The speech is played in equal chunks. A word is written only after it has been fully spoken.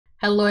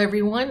Hello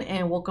everyone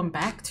and welcome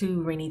back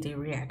to Rainy Day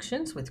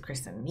Reactions with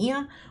Chris and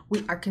Mia.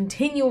 We are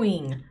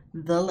continuing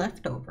The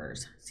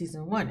Leftovers,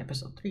 Season 1,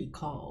 Episode 3,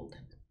 called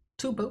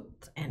Two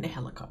Boats and a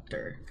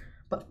Helicopter.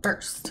 But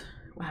first,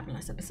 what happened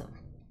last episode?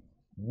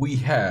 We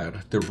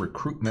had the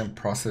recruitment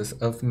process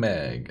of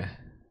Meg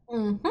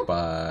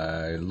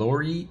by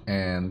Lori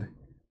and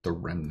the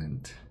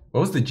Remnant.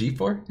 What was the G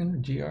for? In the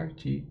GR?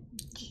 G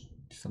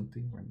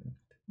something Remnant.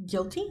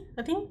 Guilty,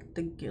 I think?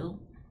 The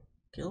guilt.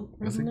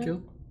 Was it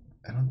guilt?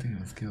 I don't think it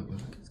was guilt.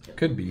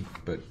 Could be,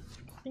 but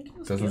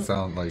it doesn't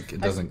sound like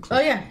it doesn't click.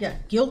 Oh yeah.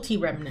 Guilty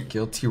Remnant.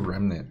 Guilty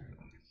Remnant.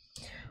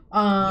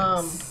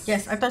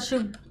 Yes, I thought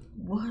she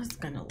was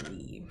gonna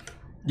leave.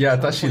 Yeah, I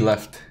thought she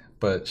left,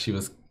 but she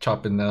was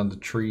chopping down the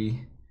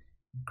tree,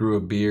 grew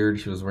a beard,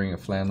 she was wearing a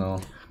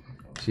flannel.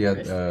 She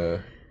had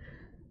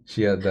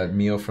that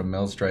meal from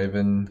Mel's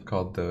Drive-In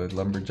called the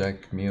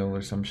lumberjack meal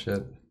or some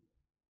shit.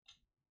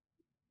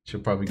 She'll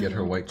probably get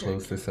her white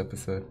clothes this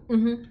episode.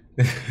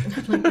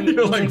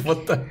 You're like,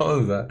 what the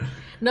hell is that?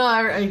 No,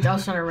 I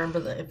was trying to remember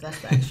if that's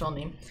the actual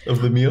name of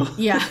the meal.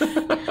 Yeah.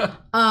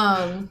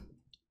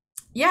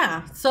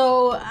 Yeah.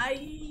 So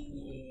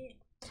I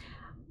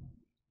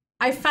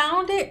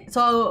found it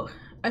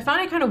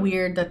kind of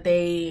weird that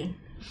they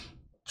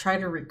try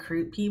to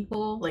recruit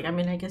people. Like, I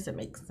mean, I guess it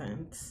makes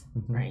sense,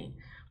 right?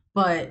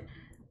 But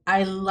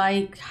I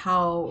like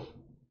how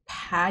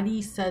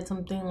Patty said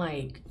something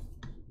like,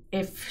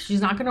 if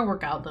she's not gonna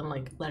work out, then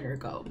like let her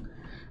go.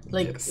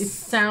 Like, yes. It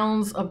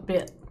sounds a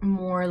bit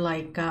more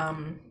like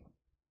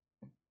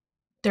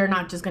they're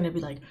not just gonna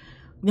be like,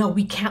 no,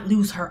 we can't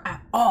lose her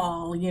at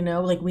all, you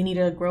know, like we need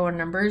to grow our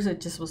numbers.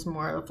 It just was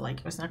more of like,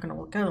 if it's not gonna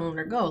work out, let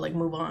her go, like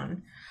move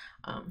on.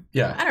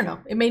 Yeah, I don't know,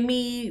 it made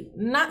me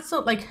not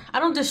so, like, I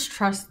don't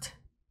distrust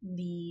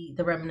the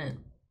Remnant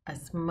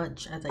as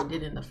much as I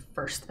did in the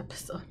first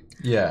episode.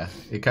 Yeah,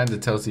 it kind of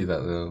tells you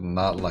that they're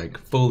not like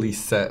fully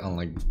set on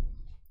like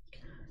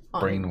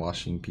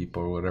brainwashing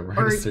people or whatever.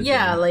 Or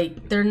yeah,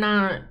 like they're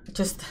not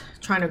just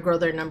trying to grow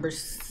their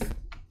numbers.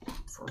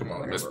 Come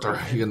on, mister.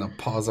 You're gonna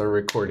pause our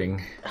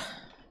recording.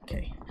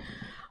 Okay.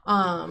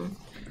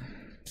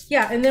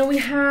 Yeah, and then we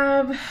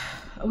have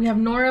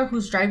Nora,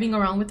 who's driving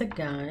around with a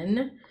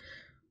gun.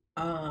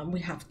 We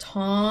have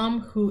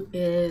Tom, who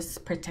is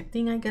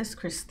protecting, I guess,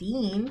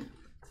 Christine,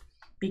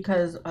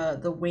 because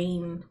the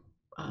Wayne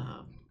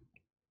farm,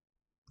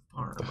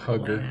 the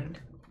hugger,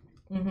 land,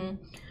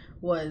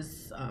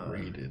 was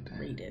raided.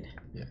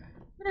 Yeah.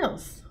 What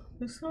else?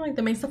 It's kind of like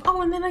the main stuff.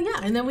 Oh, and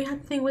then we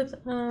had the thing with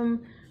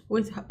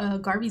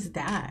Garvey's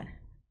dad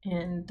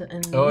and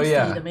Lucy,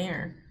 the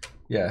mayor.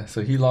 Yeah,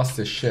 so he lost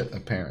his shit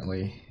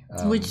apparently.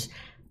 Which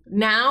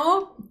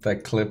now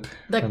that clip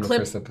from the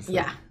first episode.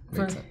 Yeah,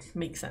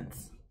 makes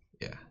sense.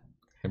 Yeah,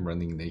 him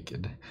running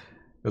naked.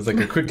 It was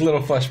like a quick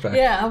little flashback.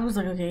 Yeah, I was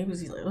like, okay, I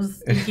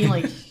was thinking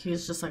like he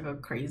was just like a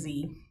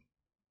crazy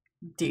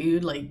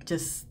dude, like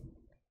just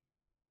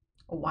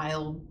a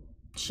wild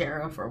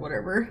sheriff or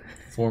whatever.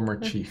 Former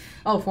chief.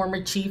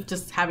 Former chief,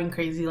 just having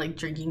crazy like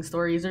drinking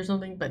stories or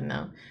something. But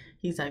no,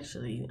 he's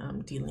actually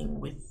dealing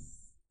with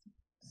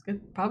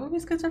probably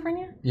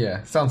schizophrenia.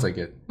 Yeah, sounds like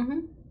it.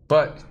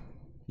 But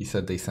he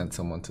said they sent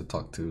someone to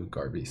talk to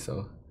Garvey,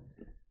 so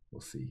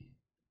we'll see.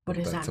 What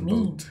does that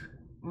mean?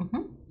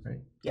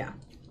 Right? Yeah.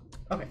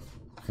 Okay.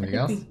 Anything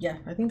else?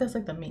 I think that's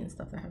like the main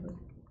stuff that happened.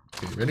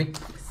 Okay, ready?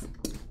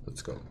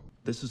 Let's go.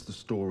 This is the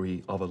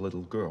story of a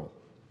little girl.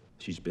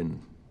 She's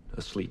been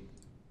asleep.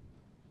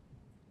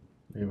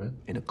 Amen.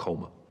 In a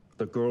coma.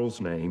 The girl's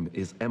name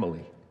is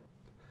Emily.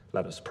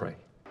 Let us pray.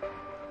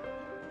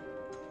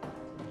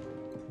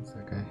 What's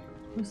that guy?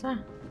 Who's that?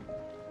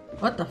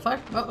 What the fuck?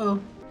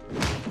 Uh-oh.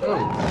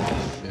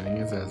 Oh, getting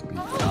his ass beat.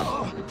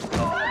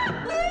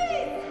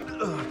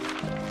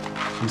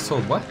 He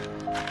sold what?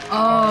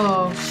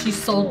 Oh, she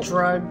sold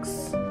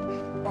drugs.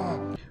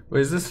 Wait,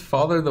 is this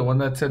father the one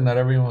that said not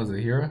everyone was a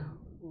hero?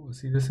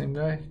 Was he the same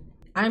guy?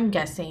 I'm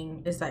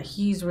guessing is that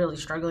he's really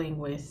struggling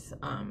with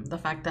the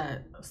fact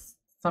that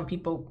some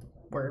people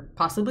were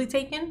possibly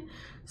taken.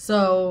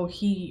 So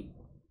he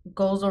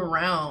goes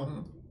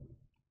around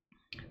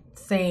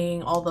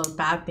saying all the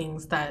bad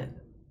things that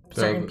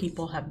certain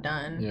people have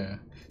done. Yeah.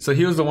 So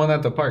he was the one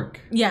at the park?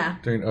 Yeah.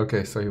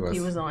 Okay, so he was. He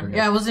was the one. Okay.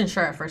 Yeah, I wasn't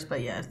sure at first,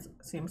 but yeah, it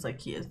seems like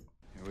he is.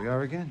 Here we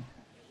are again.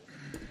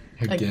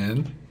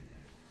 Again?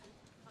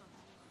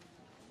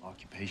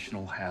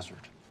 Occupational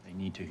hazard. They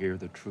need to hear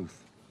the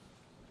truth.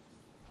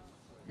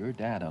 Your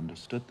dad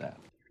understood that.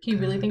 He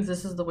really thinks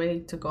this is the way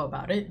to go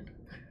about it?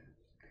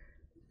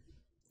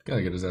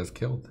 Gotta get his ass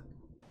killed.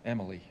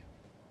 Emily.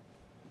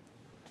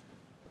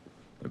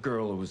 The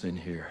girl who was in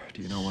here.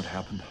 Do you know what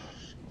happened?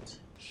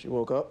 She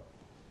woke up.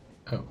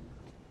 Oh.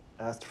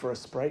 Asked for a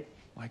Sprite.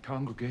 My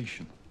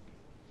congregation.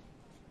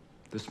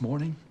 This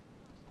morning,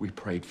 we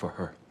prayed for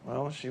her.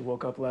 Well, she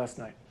woke up last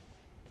night.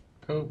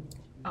 Oh.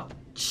 Oh.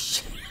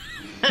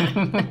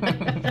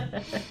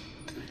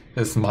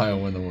 His smile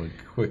went away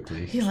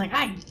quickly. He's like,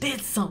 I did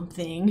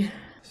something.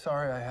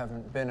 Sorry I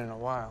haven't been in a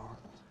while.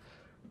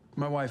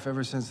 My wife,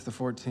 ever since the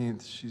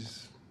 14th,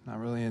 she's not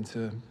really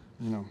into,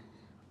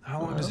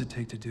 How long does it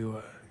take to do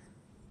a,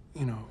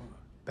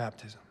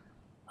 baptism?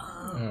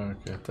 Oh,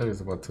 okay. I thought he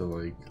was about to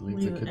like leave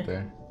the kid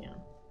there.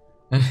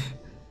 Yeah.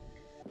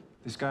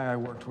 This guy I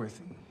worked with,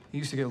 he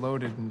used to get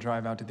loaded and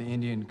drive out to the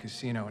Indian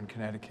casino in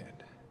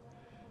Connecticut.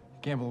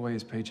 Gamble away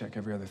his paycheck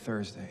every other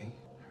Thursday.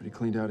 But he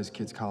cleaned out his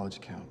kid's college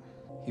account.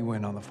 He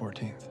went on the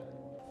 14th.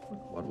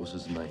 What was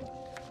his name?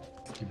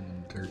 Give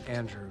him dirt.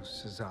 Andrew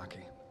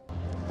Suzuki.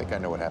 I think I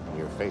know what happened to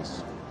your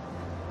face.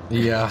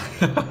 Yeah.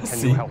 Can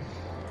you help?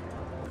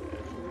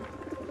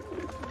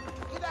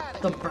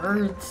 The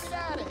birds.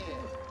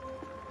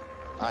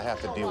 I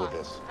have to deal with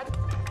this.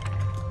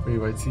 Wait,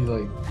 why's he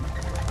like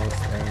all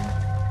staring?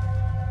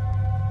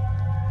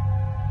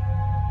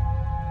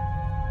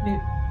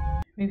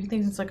 Maybe he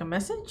thinks it's like a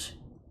message?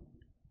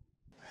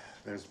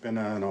 There's been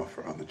an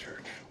offer on the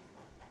church.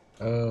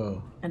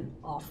 Oh. An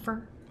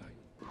offer?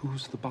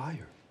 Who's the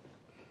buyer?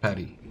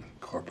 Patty.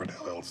 Corporate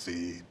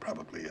LLC,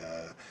 probably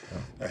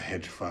a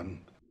hedge fund.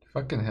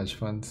 Fucking hedge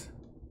funds.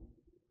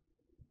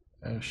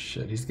 Oh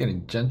shit, he's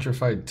getting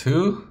gentrified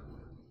too?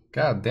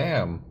 God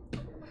damn.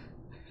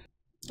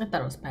 I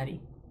thought it was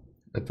Patty.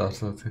 I thought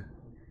so too.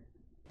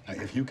 Now,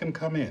 if you can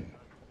come in,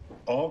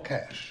 all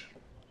cash,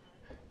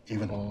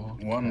 even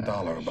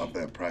 $1 above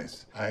that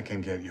price, I can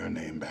get your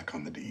name back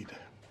on the deed.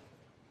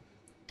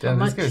 Damn,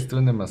 How this much? guy's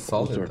doing them a What's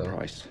solid their though.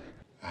 price?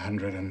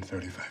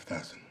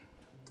 $135,000.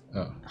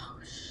 Oh. Oh,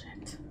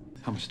 shit.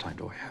 How much time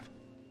do I have?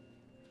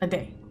 A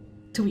day.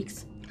 2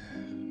 weeks.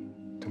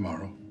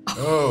 Tomorrow.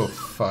 Oh End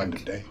fuck.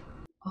 of day.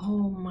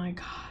 Oh my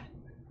god.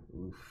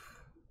 Oof.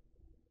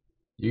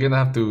 You're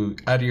gonna have to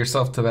add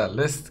yourself to that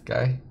list,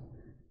 guy.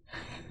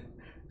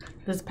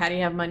 Does Patty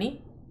have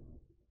money?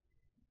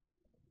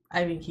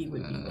 I think he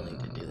would be willing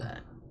to do that.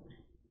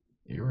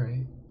 You're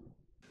right.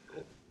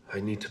 I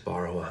need to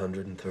borrow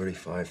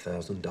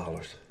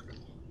 $135,000.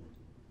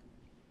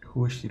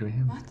 Who is she to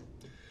him? What?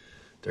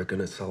 They're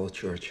gonna sell a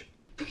church.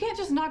 You can't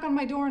just knock on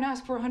my door and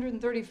ask for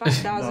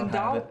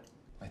 $135,000.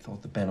 I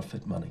thought the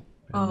benefit money.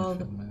 Oh,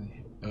 Benefit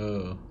money.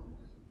 Oh.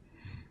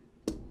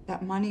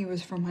 That money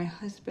was for my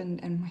husband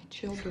and my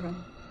children.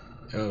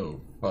 Oh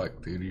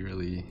fuck, dude, you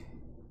really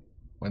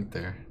went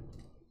there.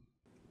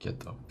 Get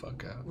the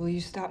fuck out. Will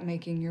you stop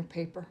making your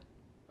paper?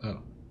 Oh.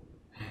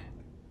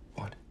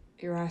 What?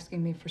 You're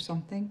asking me for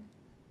something.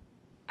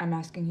 I'm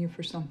asking you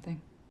for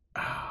something.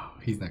 Oh,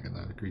 he's not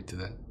gonna agree to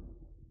that.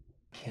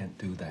 Can't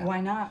do that. Why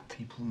not?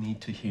 People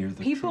need to hear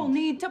the People truth.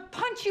 need to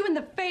punch you in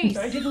the face.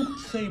 I didn't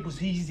say it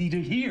was easy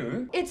to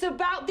hear. It's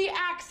about the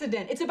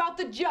accident. It's about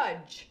the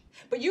judge.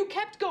 But you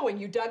kept going.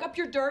 You dug up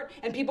your dirt,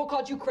 and people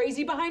called you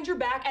crazy behind your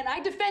back, and I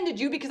defended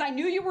you because I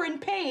knew you were in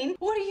pain.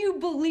 What do you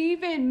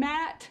believe in,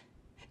 Matt?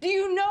 Do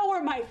you know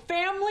where my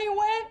family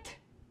went?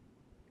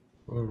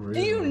 Oh,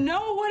 really? Do you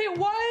know what it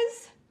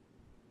was?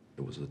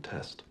 It was a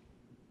test.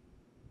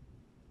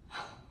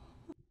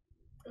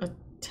 a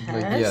test?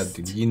 Like, yeah,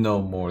 dude, you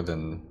know more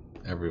than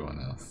everyone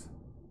else.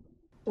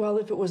 Well,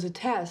 if it was a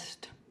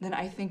test, then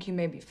I think you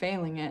may be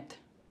failing it.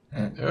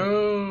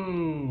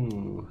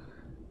 Oh.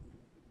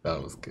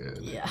 That was good.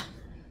 Yeah.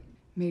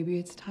 Maybe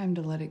it's time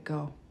to let it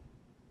go.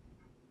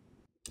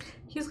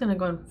 He's gonna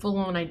go in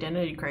full-on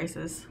identity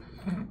crisis.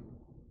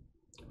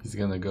 He's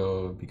gonna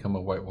go become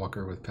a White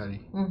Walker with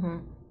Patty. Mm-hmm.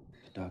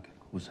 Doug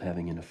was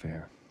having an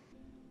affair.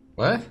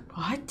 What?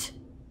 What?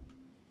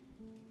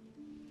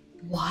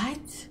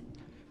 What?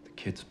 The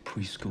kid's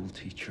preschool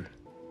teacher.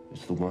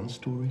 It's the one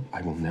story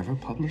I will never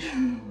publish.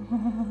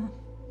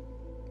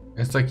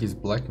 It's like he's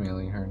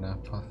blackmailing her now,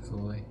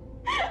 possibly.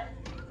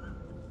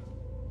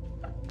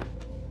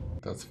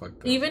 That's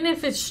fucked up. Even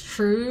if it's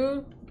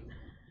true,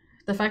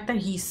 the fact that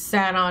he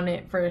sat on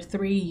it for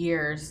 3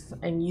 years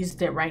and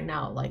used it right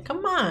now, like,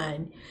 come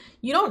on.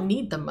 You don't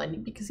need the money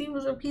because he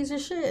was a piece of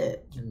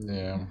shit.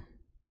 Yeah.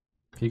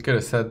 He could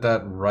have said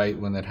that right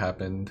when it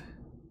happened.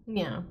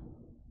 Yeah.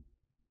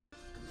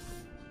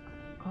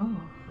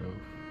 Oh, Oh.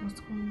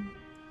 what's going on?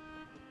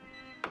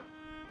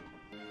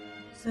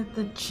 Is it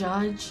the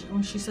judge?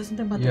 When she said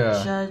something about Yeah.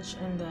 the judge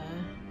and the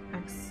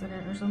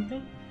accident or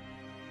something?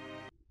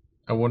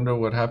 I wonder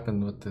what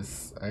happened with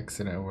this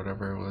accident or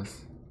whatever it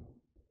was.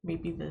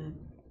 Maybe the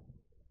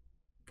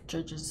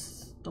judge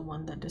is the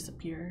one that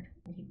disappeared.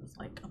 And he was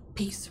like a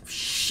piece of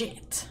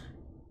shit.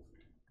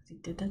 'Cause he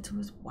did that to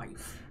his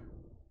wife.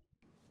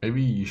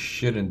 Maybe you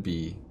shouldn't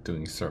be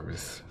doing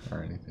service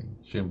or anything.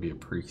 You shouldn't be a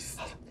priest.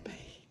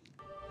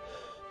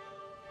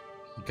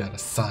 You got a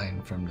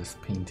sign from this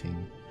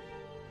painting.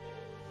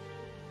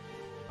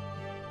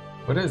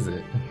 What is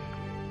it?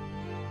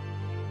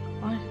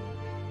 What?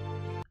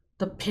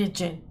 The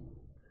pigeon.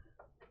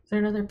 Is there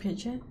another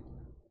pigeon?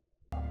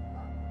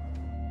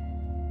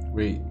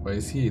 Wait, why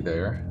is he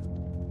there?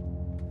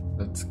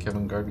 That's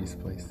Kevin Garvey's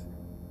place.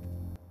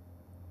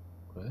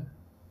 What?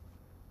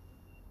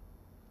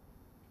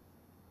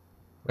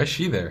 Why is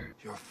she there?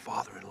 Your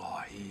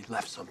father-in-law, he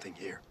left something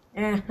here.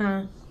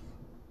 Uh-huh.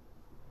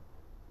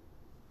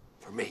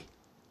 For me.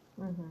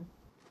 Mm-hmm.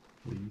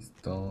 Please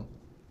don't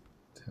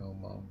tell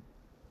Mom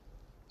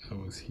I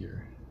was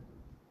here.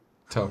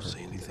 Tell her. Don't say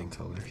Please anything don't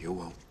tell her. if you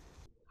won't.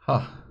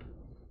 Huh.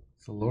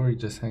 So Lori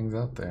just hangs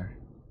out there.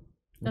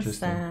 That's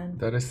sad.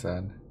 That is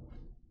sad.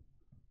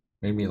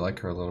 Made me like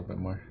her a little bit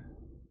more.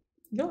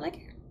 You don't like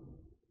her?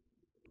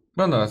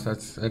 Well, no,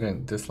 that's I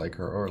didn't dislike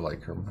her or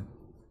like her,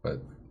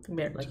 but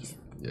just,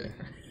 yeah.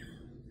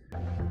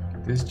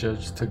 This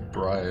judge took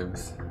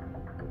bribes.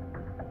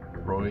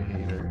 Roy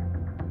Hader,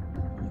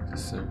 you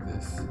deserve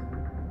this.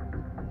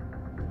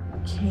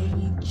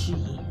 KG.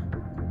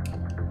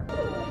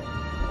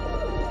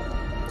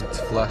 It's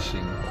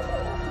flashing.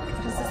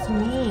 What does this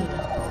mean?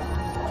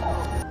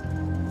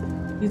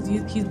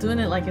 He's doing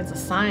it like it's a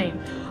sign.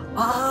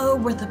 Oh,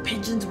 where the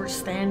pigeons were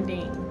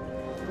standing.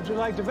 Would you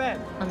like to bet?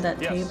 On that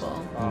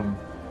table.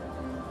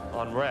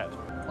 On red.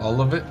 All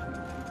of it?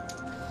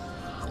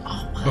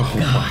 Oh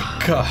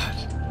my god.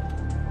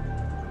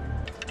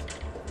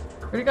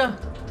 Where'd it go?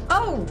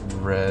 Oh!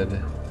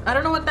 Red. I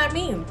don't know what that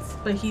means,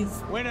 but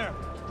he's... Winner,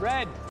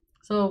 red.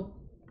 So,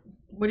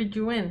 what did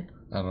you win?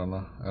 I don't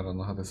know. I don't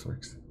know how this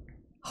works.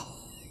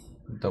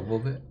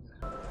 Doubled it?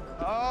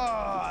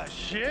 Oh,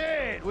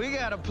 shit. We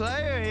got a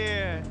player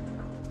here.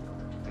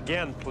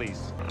 Again,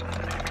 please.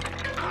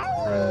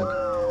 Red.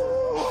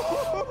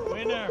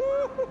 Winner,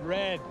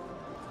 red.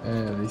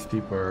 Yeah, these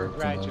people are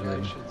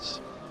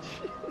Congratulations.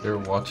 They're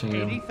watching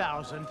him.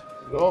 80,000.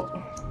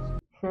 Oh.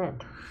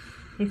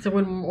 He said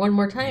one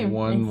more time.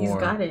 One He's more.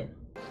 got it.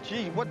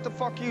 Gee, what the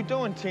fuck are you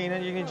doing, Tina?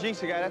 You can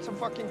jinx a guy. That's a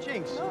fucking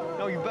jinx.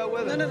 No, you bet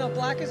with him. No,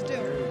 black is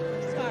due.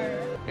 Sorry.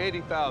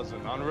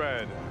 80,000 on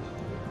red.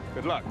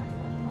 Good luck.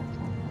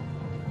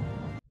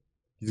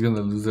 He's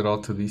gonna lose it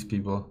all to these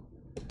people.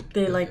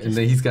 They like... And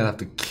then he's gonna have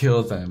to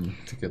kill them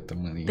to get the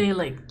money. They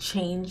like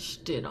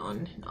changed it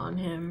on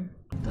him.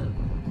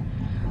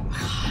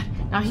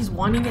 Now he's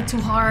wanting it too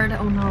hard.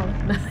 Oh no.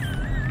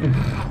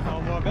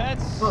 No more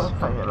bets.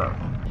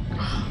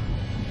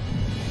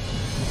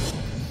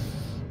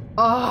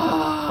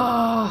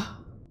 Oh.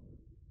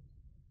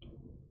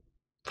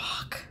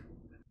 Fuck.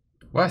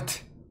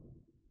 What?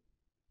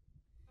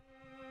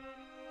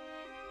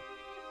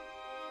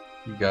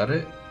 You got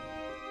it?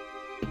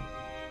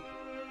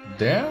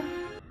 Damn.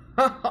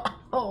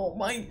 Oh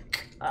my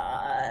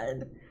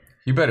god.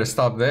 You better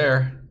stop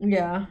there.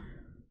 Yeah.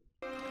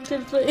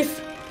 Good place.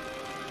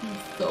 I'm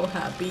so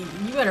happy.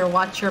 You better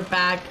watch your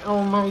back.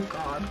 Oh my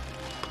god.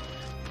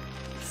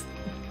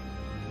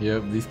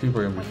 Yep, these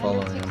people are gonna be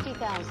following him.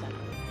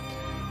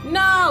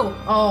 No!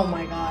 Oh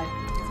my god.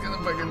 He's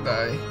gonna fucking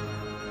die.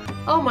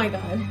 Oh my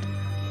god.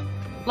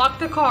 Lock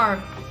the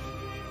car.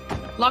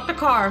 Lock the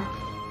car.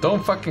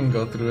 Don't fucking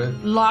go through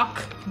it.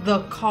 Lock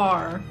the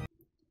car.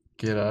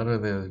 Get out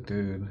of there,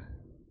 dude.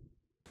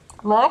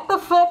 Lock the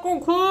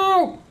fucking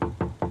car.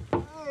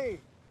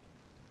 Hey.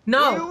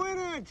 No. You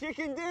winner,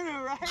 chicken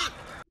dinner, right?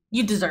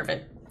 You deserve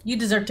it. You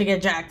deserve to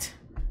get jacked.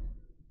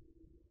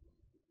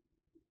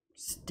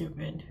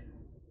 Stupid.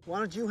 Why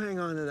don't you hang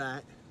on to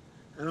that,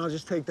 and I'll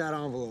just take that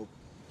envelope.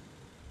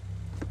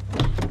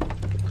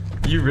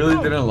 You really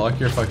didn't lock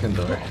your fucking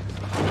door.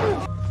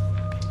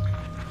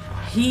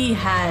 He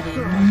had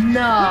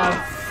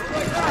enough.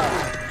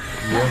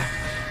 Yep.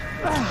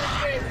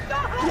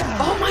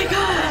 Oh my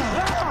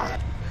god!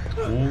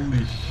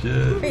 Holy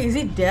shit. Wait, is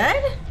he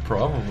dead?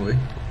 Probably.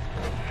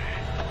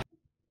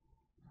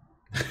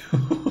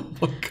 Oh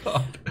my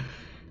god.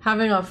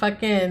 Having a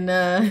fucking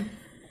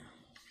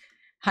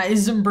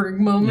Heisenberg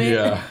moment.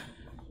 Yeah.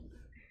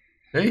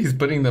 Hey, he's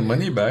putting the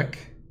money back.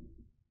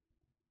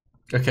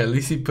 Okay, at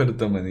least he put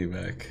the money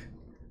back.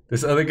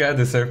 This other guy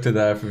deserved to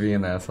die for being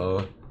an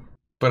asshole.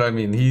 But I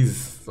mean,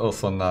 he's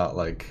also not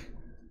like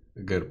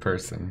a good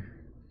person.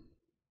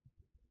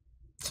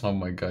 Oh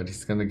my god,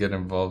 he's gonna get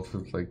involved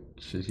with like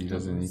shit he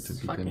doesn't need to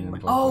be getting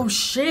involved with. Oh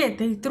shit,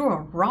 they threw a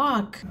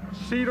rock.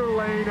 Cedar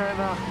Lane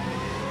and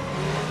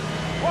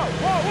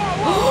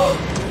Whoa!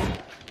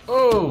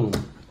 Oh!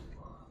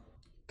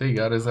 They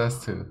got his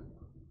ass too.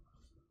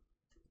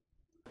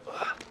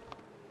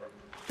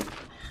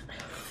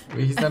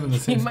 Wait, he's not in the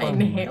same spot. My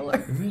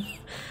inhaler. Is he?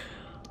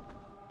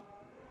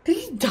 Did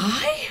he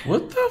die?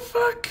 What the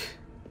fuck?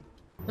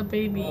 The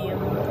baby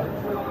and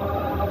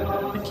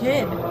the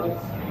kid.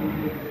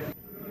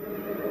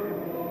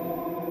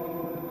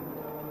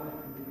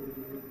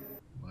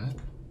 What?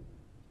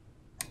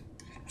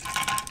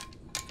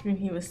 I mean,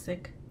 he was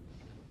sick.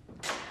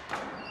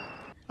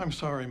 I'm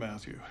sorry,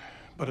 Matthew,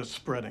 but it's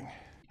spreading.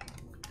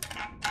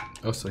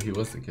 Oh, so he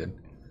was the kid.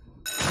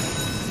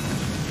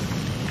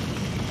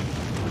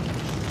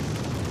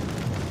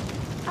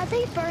 Are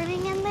they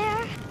burning in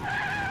there?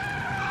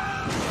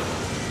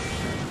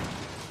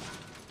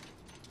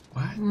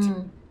 What?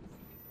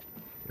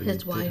 But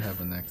His he wife. did have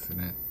an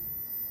accident.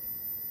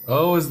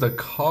 Oh, it's the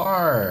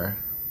car.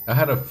 I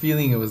had a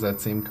feeling it was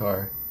that same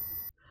car.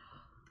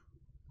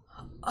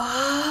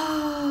 Oh.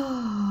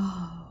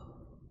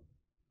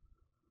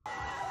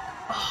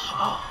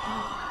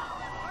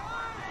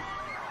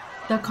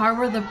 The car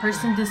where the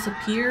person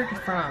disappeared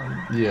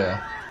from.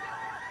 Yeah.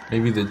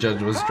 Maybe the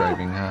judge was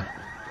driving, huh?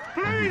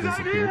 And he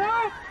disappeared.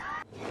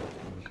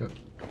 Okay.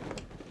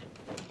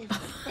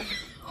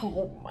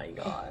 Oh my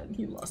god,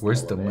 he lost.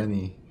 Where's all the of it.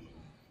 money?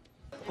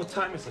 What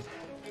time is it?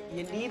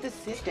 You need to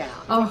sit down.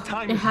 Oh,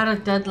 it had a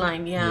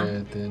deadline, Yeah,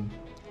 it did.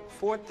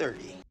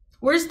 4:30.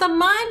 Where's the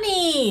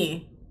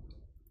money?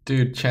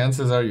 Dude,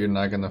 chances are you're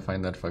not gonna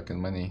find that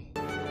fucking money.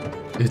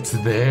 It's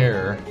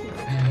there.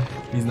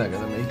 He's not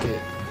gonna make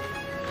it.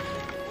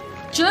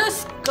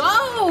 Just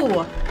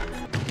go!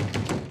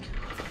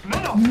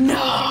 No!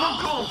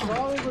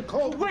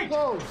 Wait!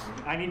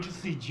 I need to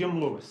see Jim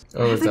Lewis.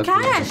 Oh, is the that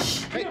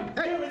cash? Hey,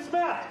 it's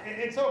Matt.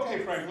 It's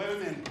okay, Frank. Let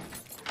him in.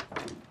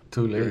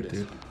 Too late,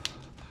 dude.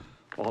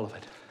 All of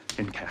it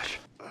in cash.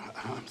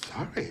 I'm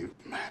sorry,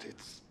 Matt.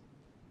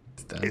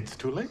 done. It's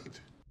too late.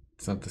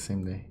 It's not the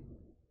same day.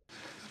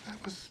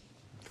 That was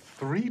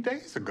 3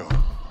 days ago.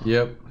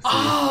 Yep. See?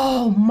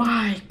 Oh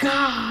my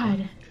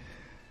God.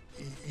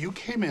 You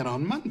came in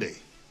on Monday.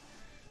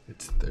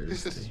 It's Thursday.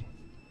 This is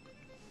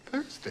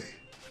Thursday.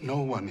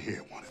 No one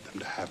here wanted them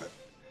to have it.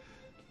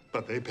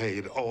 But they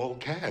paid all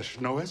cash,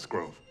 no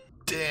escrow.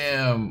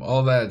 Damn,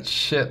 all that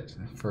shit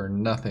for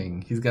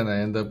nothing. He's gonna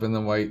end up in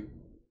a white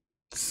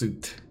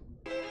suit.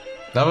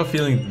 I have a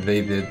feeling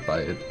they did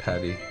buy it,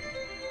 Patty.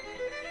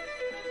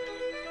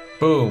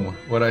 Boom,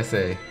 what'd I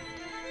say?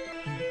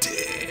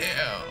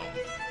 Damn.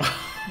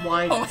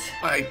 White. Oh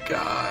my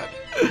God.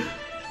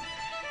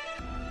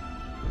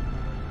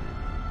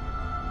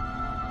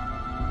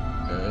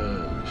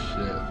 Oh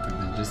shit, did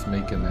they just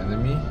make an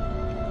enemy?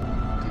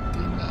 Did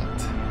they not?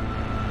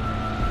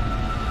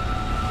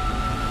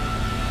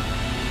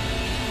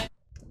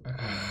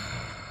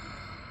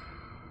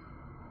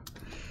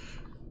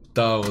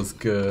 That was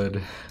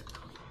good.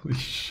 Holy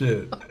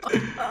shit.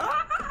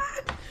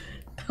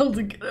 That was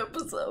a good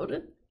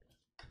episode.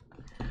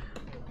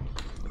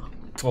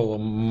 Total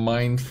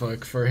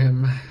mindfuck for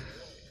him.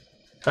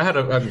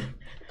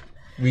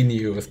 We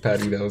knew it was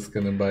Patty that was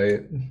gonna buy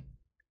it.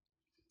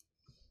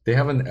 They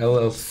have an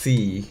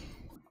LLC,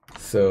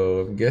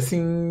 so I'm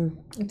guessing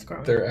It's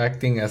growing. they're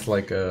acting as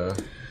like a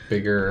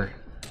bigger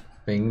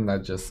thing,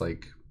 not just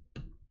like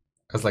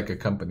as like a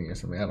company or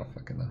something. I don't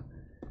fucking know.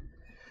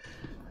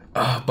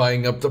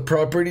 Buying up the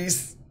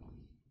properties.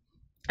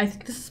 I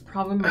think this is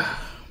probably my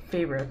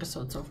favorite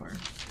episode so far.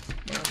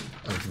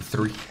 Of the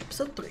three.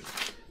 Episode 3.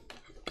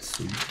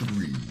 Episode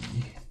 3.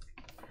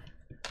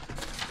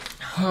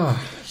 Oh,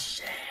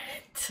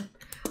 shit.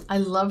 I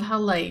love how,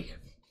 like,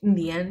 in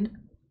the end,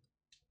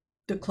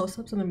 the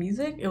close-ups and the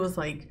music, it was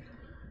like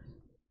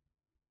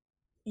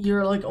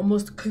you're like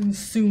almost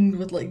consumed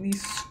with like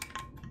these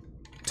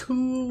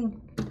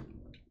two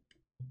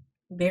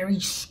very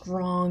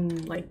strong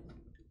like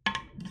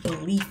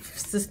belief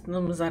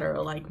systems that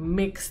are like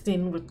mixed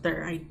in with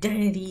their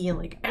identity and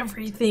like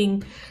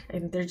everything,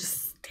 and they're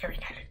just staring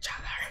at each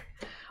other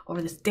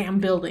over this damn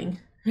building.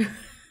 It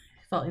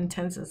felt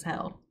intense as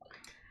hell.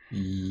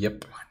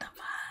 Yep. What the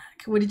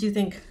fuck? What did you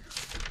think?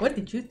 What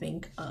did you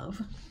think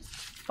of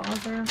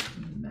Father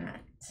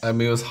Matt? I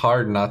mean, it was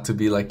hard not to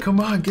be like, come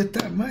on, get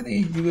that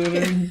money. You know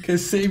what I mean?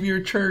 Cause save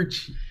your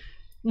church.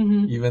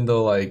 Mm-hmm. Even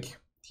though like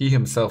he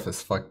himself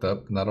is fucked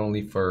up, not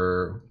only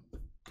for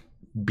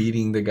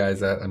beating the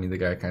guys out. I mean, the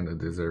guy kind of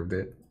deserved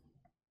it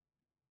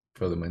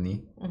for the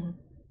money. Mm-hmm.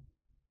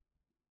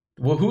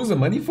 Well, who was the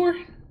money for?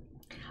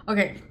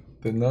 Okay.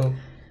 The note.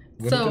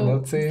 What did the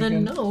note say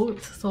again?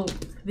 Note. So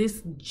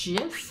this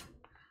Jiffy,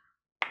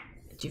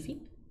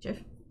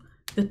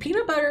 the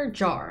peanut butter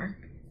jar.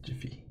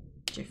 Jiffy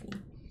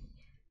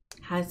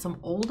had some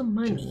old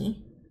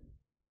money.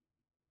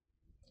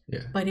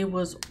 Yeah. But it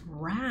was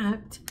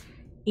wrapped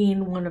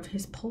in one of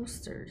his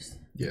posters.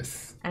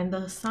 Yes. And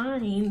the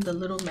sign, the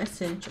little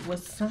message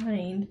was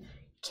signed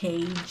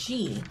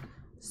KG.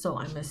 So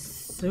I'm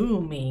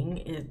assuming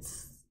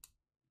it's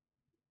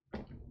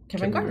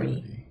Kevin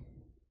Garvey.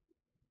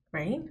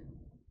 Right?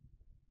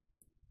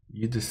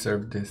 You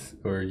deserve this,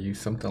 or you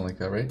something like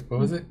that, right? What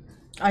was it?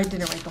 I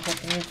didn't write the whole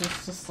thing. It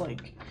was just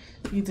like,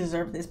 you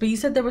deserve this. But you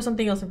said there was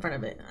something else in front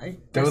of it.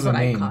 That was a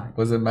name. I caught.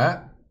 Was it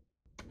Matt?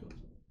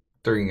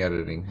 During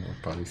editing, we'll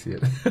probably see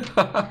it.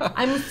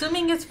 I'm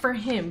assuming it's for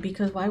him,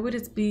 because why would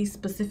it be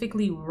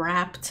specifically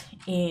wrapped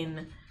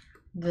in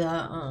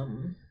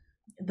the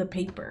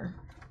paper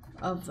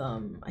of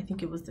I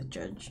think it was the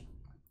judge.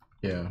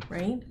 Yeah.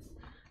 Right?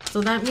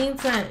 So that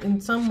means that in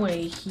some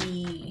way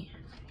he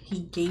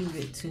gave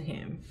it to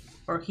him,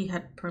 or he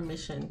had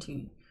permission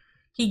to.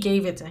 He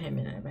gave it to him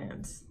in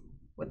advance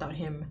without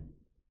him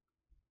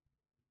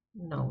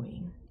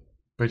knowing.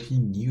 But he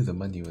knew the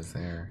money was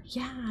there.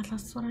 Yeah,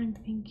 that's what I'm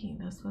thinking.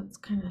 That's what's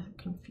kind of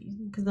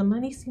confusing, because the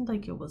money seemed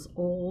like it was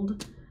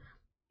old,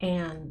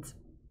 and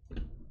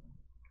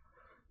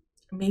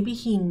maybe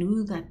he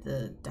knew that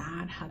the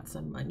dad had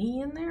some money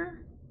in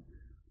there,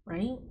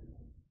 right?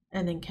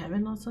 And then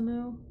Kevin also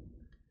knew.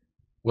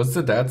 What's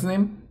the dad's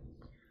name?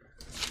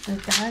 The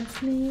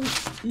dad's name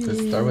is... Does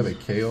it start with a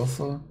K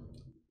also?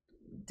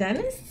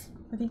 Dennis?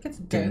 I think it's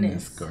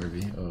Dennis.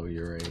 Garvey. Oh,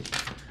 you're right.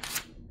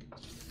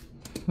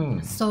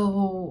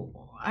 So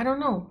I don't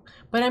know,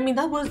 but I mean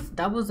that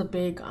was a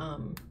big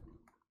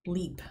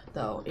leap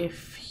though.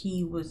 If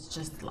he was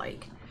just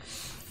like,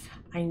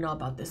 I know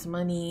about this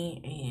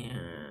money,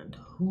 and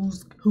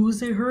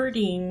who's it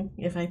hurting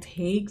if I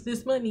take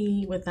this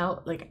money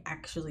without like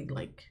actually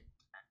like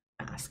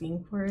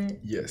asking for it?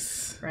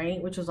 Yes.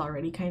 Right, which was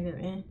already kind of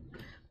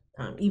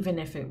even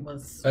if it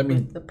was I mean,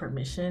 with the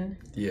permission.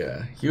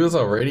 Yeah, he was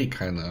already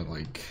kind of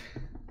like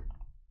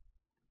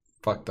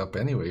fucked up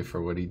anyway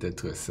for what he did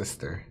to his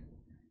sister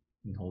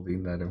and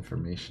holding that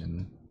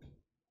information.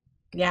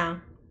 Yeah.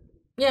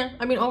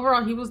 I mean,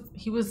 overall,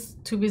 he was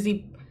too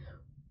busy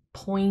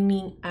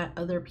pointing at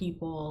other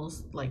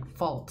people's like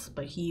faults,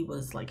 but he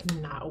was like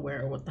not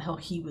aware of what the hell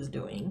he was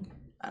doing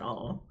at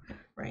all,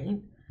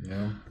 right?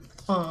 Yeah.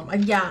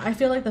 I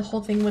feel like the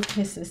whole thing with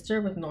his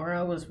sister, with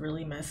Nora, was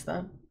really messed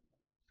up.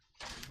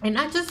 And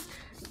not just,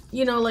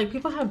 like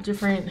people have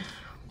different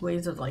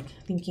ways of like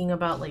thinking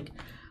about like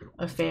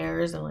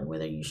affairs and like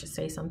whether you should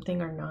say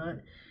something or not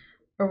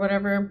or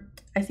whatever.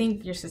 I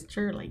think your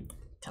sister, like,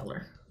 tell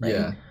her.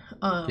 Right?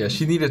 Yeah,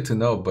 she needed to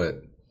know,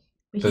 but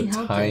the he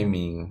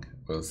timing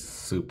was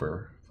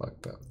super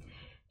fucked up.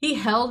 He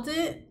held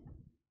it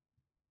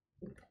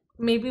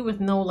maybe with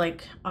no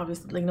like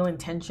obviously like no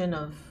intention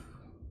of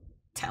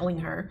telling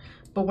her,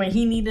 but when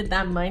he needed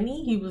that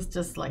money, he was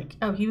just like,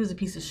 oh, he was a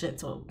piece of shit,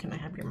 so can I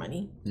have your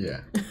money?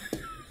 Yeah.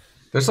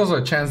 There's also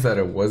a chance that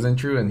it wasn't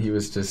true and he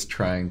was just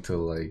trying to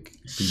like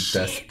be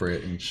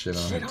desperate and shit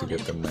on her to get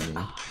the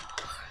money.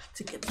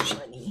 To get the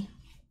money.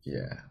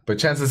 Yeah. But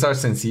chances are,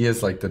 since he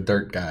is like the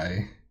dirt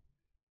guy,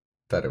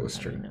 that it was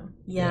true.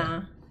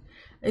 Yeah.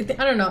 I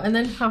don't know. And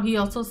then how he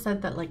also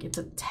said that like it's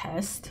a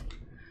test.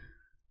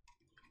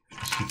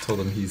 She told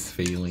him he's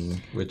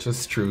failing, which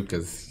is true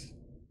because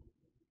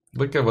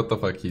look at what the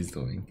fuck he's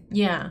doing.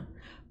 Yeah.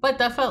 But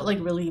that felt like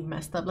really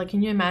messed up. Like,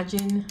 can you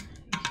imagine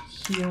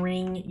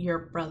hearing your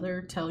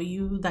brother tell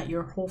you that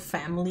your whole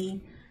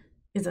family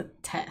is a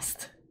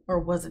test or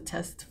was a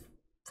test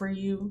for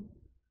you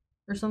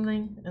or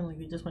something? And like,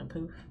 it just went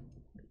poof.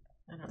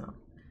 I don't know.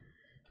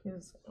 It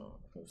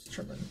was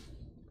tripping.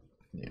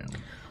 Yeah.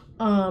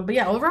 But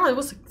yeah, overall, it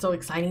was so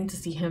exciting to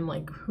see him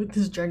like with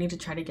his journey to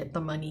try to get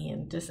the money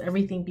and just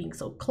everything being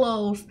so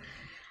close.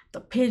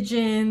 The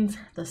pigeons,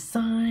 the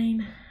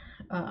sign.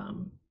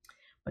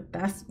 But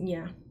that's,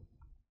 yeah.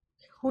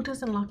 Who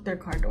doesn't lock their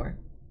car door?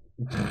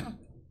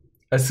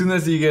 As soon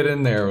as you get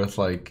in there with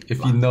like,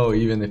 if you know,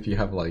 even if you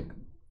have like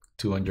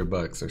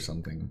 $200 or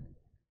something,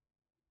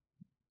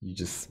 you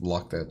just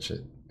lock that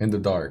shit in the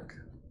dark.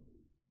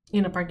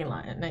 In a parking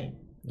lot at night.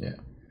 Yeah.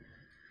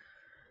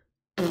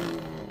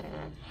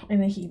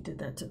 And then he did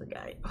that to the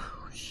guy.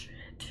 Oh shit!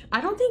 I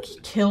don't think he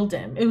killed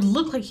him. It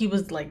looked like he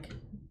was like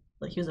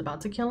he was about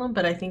to kill him,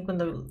 but I think when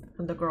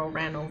the girl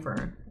ran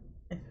over,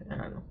 I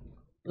don't know.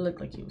 It looked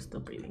like he was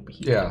still breathing, but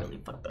he really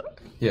fucked up.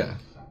 Yeah.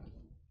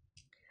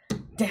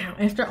 Damn!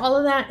 After all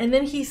of that, and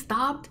then he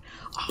stopped.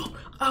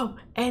 Oh!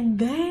 And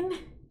then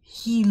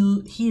he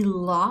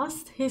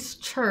lost his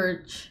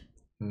church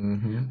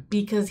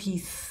because he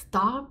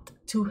stopped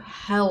to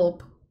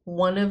help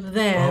one of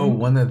them. Oh,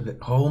 one of the.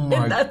 Oh my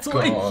god! And that's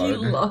why he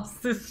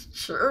lost his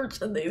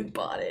church, and they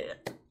bought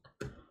it.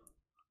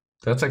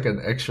 That's like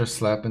an extra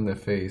slap in the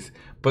face.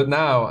 But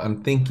now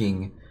I'm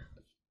thinking,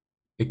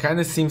 it kind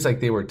of seems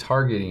like they were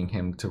targeting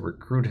him to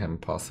recruit him,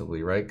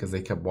 possibly, right? Because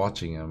they kept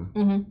watching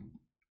him.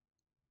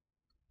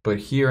 But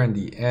here in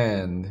the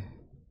end,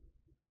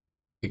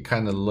 it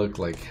kind of looked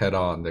like head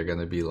on. They're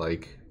gonna be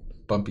like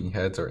bumping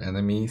heads or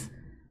enemies,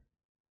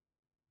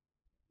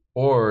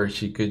 or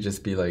she could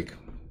just be like,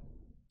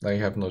 "I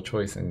have no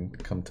choice and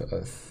come to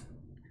us."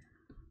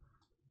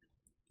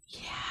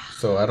 Yeah.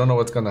 So I don't know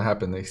what's gonna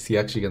happen. Is he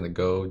actually gonna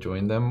go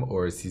join them,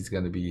 or is this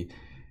gonna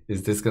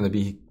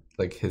be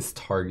like his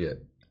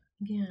target?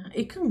 Yeah,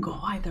 it can go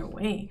either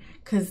way.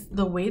 Because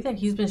the way that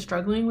he's been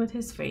struggling with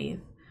his faith,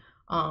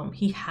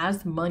 he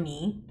has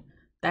money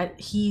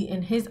that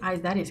in his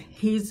eyes, that is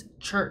his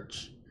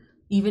church.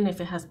 Even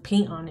if it has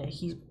paint on it,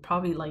 he's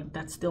probably like,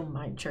 that's still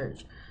my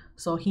church.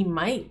 So he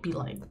might be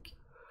like,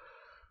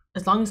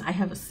 as long as I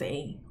have a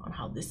say on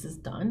how this is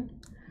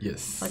done,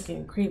 yes, I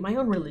can create my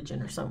own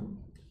religion or some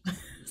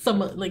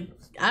like,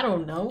 I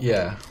don't know.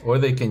 Yeah, or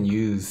they can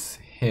use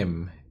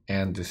him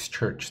and this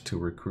church to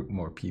recruit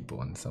more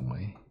people in some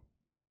way.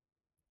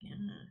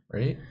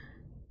 Yeah.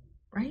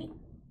 Right?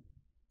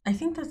 I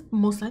think that's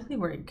most likely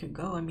where it could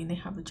go. I mean, they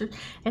have a church.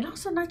 And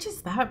also not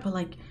just that, but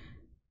like,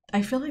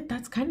 I feel like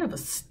that's kind of a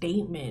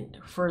statement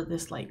for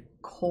this like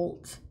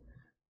cult,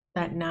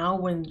 that now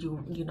when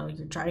you're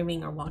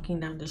driving or walking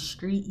down the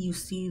street, you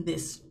see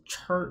this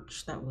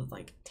church that was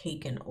like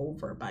taken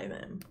over by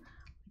them.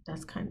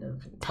 That's kind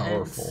of intense.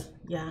 Powerful.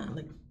 Yeah,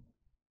 like,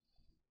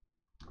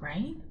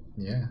 right?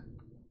 Yeah.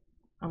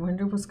 I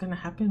wonder what's gonna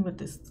happen with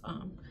this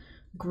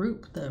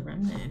group, the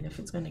remnant, and if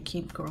it's gonna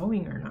keep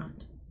growing or not.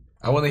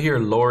 I want to hear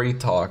Lori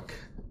talk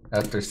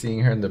after seeing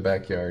her in the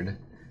backyard.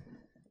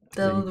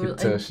 So you could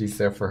tell she's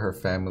there for her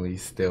family,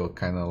 still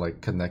kind of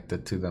like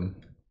connected to them,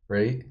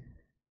 right?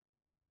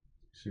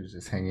 She was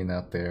just hanging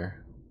out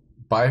there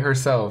by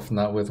herself,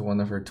 not with one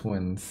of her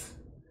twins.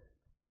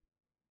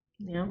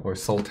 Yeah. Or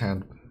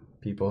Sultan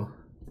people.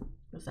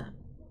 What's that?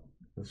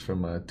 It's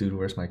from Dude,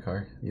 Where's My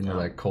Car? You know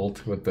that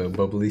cult with the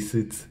bubbly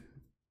suits?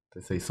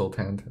 They say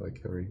Sultan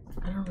like every.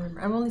 I don't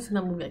remember. I've only seen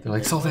that movie. They're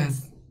like Sultan.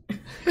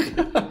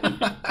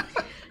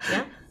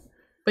 Yeah,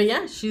 but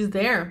yeah, she's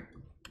there,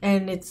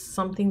 and it's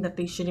something that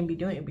they shouldn't be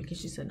doing because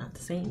she said not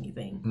to say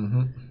anything.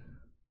 Mm-hmm.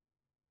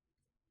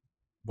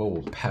 What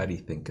will Patty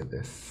think of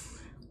this?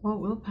 What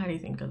will Patty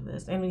think of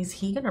this? And is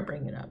he gonna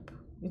bring it up?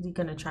 Is he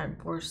gonna try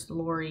and force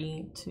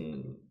Lori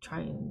to try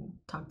and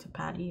talk to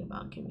Patty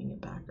about giving it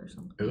back or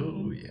something?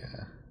 Oh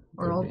yeah.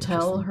 Or I'll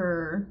tell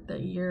her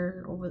that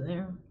you're over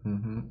there.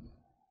 Mm-hmm.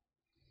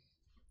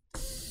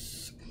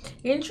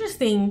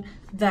 Interesting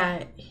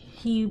that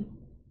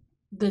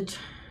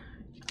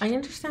I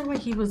understand why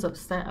he was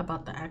upset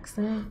about the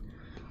accident,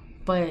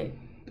 but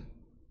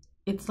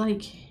it's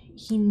like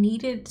he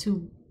needed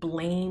to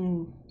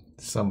blame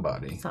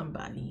somebody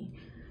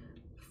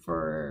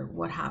for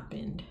what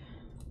happened.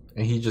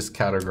 And he just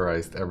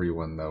categorized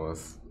everyone that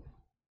was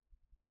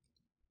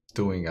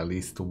doing at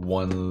least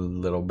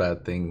one little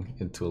bad thing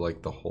into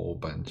like the whole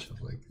bunch of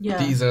like,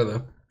 these are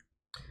the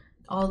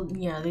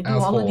they do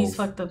assholes. All of these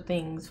fucked up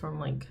things, from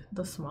like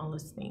the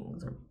smallest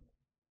things, or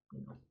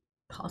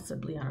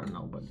possibly, I don't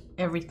know, but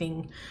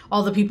everything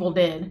all the people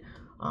did.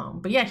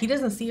 But yeah, he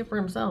doesn't see it for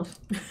himself.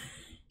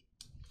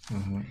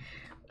 Mm-hmm.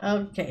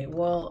 Okay,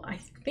 well, I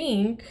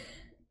think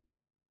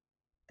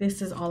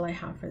this is all I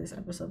have for this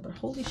episode. But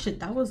holy shit,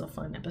 that was a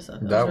fun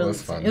episode. That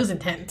was fun. It was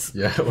intense.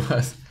 Yeah, it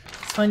was.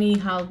 It's funny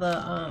how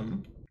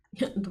the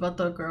about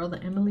the girl,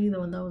 the Emily,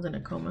 the one that was in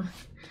a coma.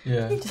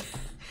 Yeah.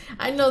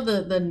 I know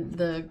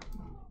the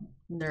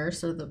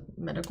nurse or the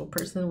medical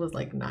person was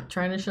like not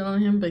trying to shit on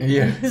him, but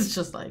it's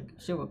just like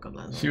she woke up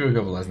last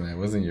night. It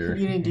wasn't your.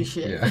 You didn't do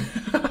shit. Yeah.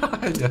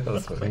 Yeah, that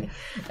was funny.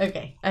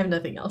 Okay, I have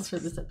nothing else for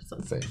this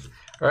episode. Same.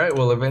 All right.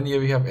 Well, if any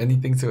of you have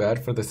anything to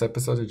add for this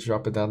episode, just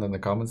drop it down in the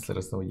comments. Let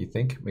us know what you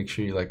think. Make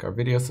sure you like our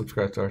video,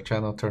 subscribe to our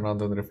channel, turn on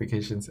the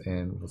notifications,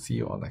 and we'll see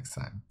you all next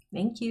time.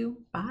 Thank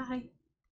you. Bye.